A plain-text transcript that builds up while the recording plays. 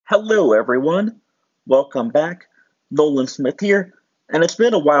Hello, everyone. Welcome back. Nolan Smith here, and it's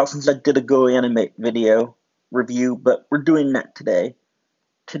been a while since I did a Go Animate video review, but we're doing that today.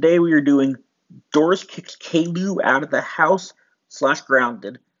 Today we are doing Doris kicks Caillou out of the house slash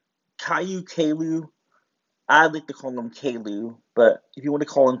grounded. Caillou. I like to call him Caillou, but if you want to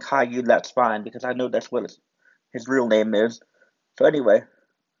call him Caillou, that's fine because I know that's what his real name is. So anyway,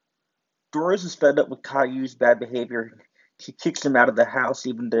 Doris is fed up with Caillou's bad behavior. She kicks him out of the house,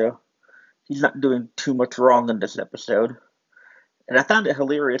 even though he's not doing too much wrong in this episode. And I found it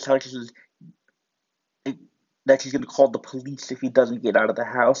hilarious how she says that she's going to call the police if he doesn't get out of the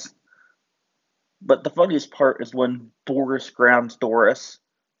house. But the funniest part is when Boris grounds Doris.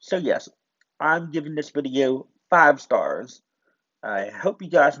 So, yes, I'm giving this video 5 stars. I hope you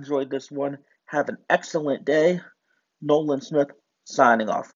guys enjoyed this one. Have an excellent day. Nolan Smith signing off.